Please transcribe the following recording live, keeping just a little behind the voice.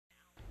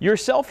Your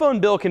cell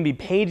phone bill can be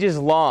pages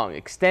long,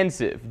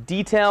 extensive,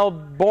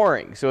 detailed,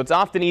 boring, so it's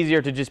often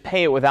easier to just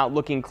pay it without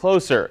looking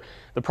closer.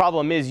 The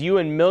problem is you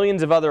and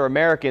millions of other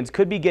Americans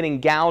could be getting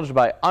gouged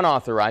by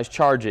unauthorized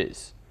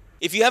charges.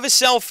 If you have a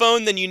cell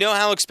phone, then you know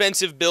how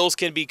expensive bills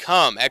can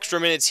become. Extra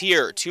minutes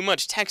here, too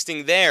much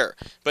texting there.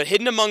 But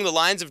hidden among the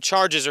lines of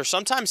charges are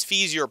sometimes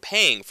fees you're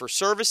paying for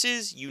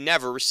services you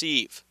never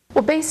receive.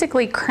 Well,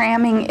 basically,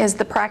 cramming is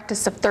the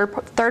practice of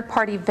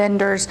third-party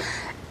vendors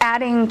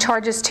adding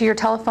charges to your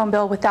telephone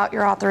bill without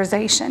your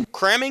authorization.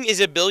 Cramming is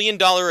a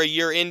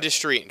billion-dollar-a-year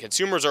industry, and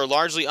consumers are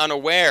largely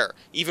unaware.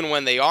 Even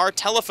when they are,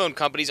 telephone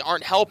companies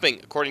aren't helping,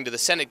 according to the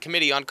Senate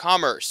Committee on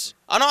Commerce.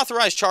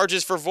 Unauthorized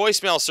charges for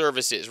voicemail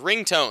services,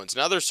 ringtones,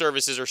 and other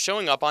services are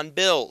showing up on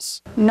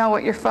bills. Know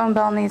what your phone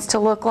bill needs to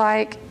look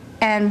like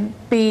and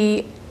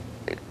be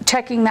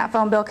checking that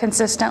phone bill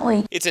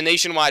consistently. It's a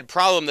nationwide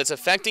problem that's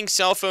affecting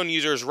cell phone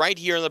users right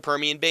here in the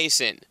Permian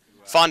Basin.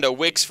 Fonda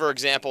Wicks, for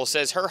example,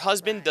 says her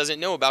husband doesn't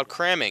know about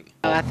cramming.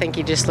 I think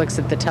he just looks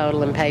at the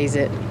total and pays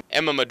it.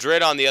 Emma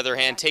Madrid, on the other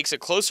hand, takes a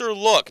closer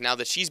look now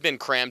that she's been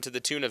crammed to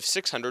the tune of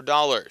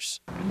 $600.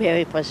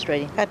 Very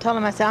frustrating. I told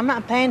him, I said, I'm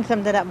not paying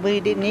something that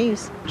we didn't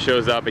use.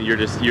 Shows up and you're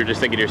just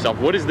thinking to yourself,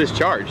 what is this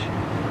charge?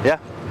 Yeah,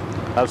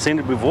 I've seen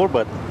it before,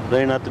 but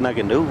there ain't nothing I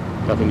can do.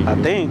 I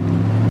think.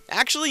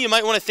 Actually, you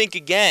might want to think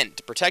again.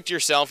 To protect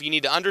yourself, you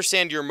need to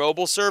understand your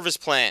mobile service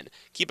plan.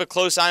 Keep a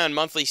close eye on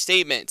monthly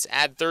statements.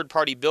 Add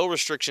third-party bill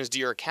restrictions to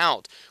your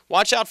account.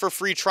 Watch out for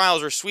free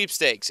trials or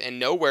sweepstakes, and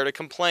know where to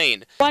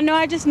complain. Well, no,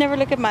 I just never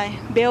look at my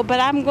bill, but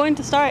I'm going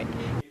to start.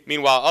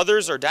 Meanwhile,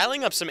 others are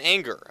dialing up some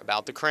anger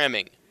about the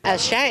cramming. A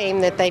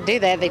shame that they do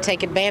that. They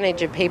take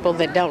advantage of people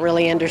that don't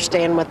really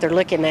understand what they're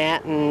looking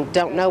at and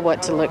don't know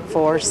what to look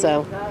for,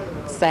 so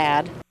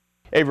sad.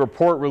 A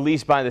report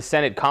released by the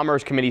Senate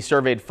Commerce Committee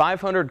surveyed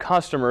 500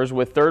 customers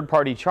with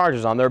third-party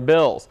charges on their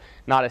bills.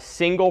 Not a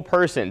single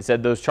person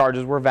said those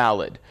charges were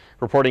valid.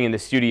 Reporting in the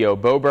studio,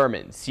 Beau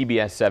Berman,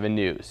 CBS 7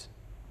 News.